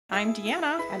I'm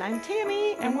Deanna. And I'm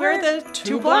Tammy. And we're the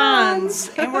Two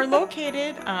Blondes. And we're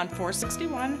located on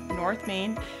 461 North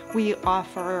Main. We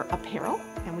offer apparel,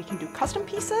 and we can do custom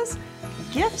pieces,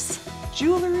 gifts,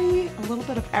 jewelry, a little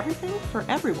bit of everything for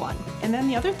everyone. And then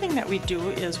the other thing that we do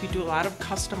is we do a lot of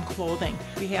custom clothing.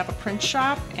 We have a print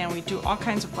shop, and we do all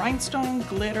kinds of rhinestone,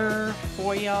 glitter,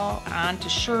 foil, onto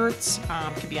shirts,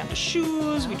 can be onto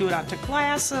shoes, we do it onto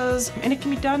glasses, and it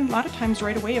can be done a lot of times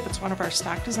right away if it's one of our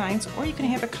stock designs, or you can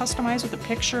have it customized with a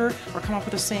picture or come up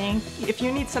with a saying. If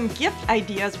you need some gift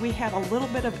ideas, we have a little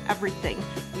bit of everything.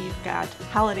 We've got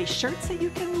holiday shirts that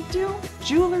you can do,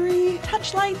 jewelry,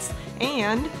 touch lights,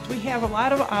 and we have a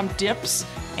lot of dips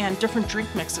and different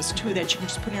drink mixes too that you can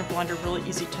just put in your blender, really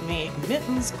easy to make.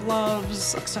 Mittens,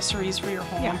 gloves, accessories for your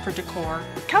home, for decor.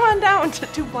 Come on down to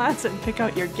Two Blondes and pick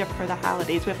out your gift for the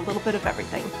holidays. We have a little bit of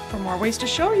everything. For more ways to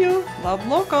show you love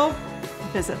local,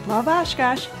 visit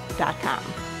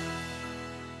loveoshkosh.com.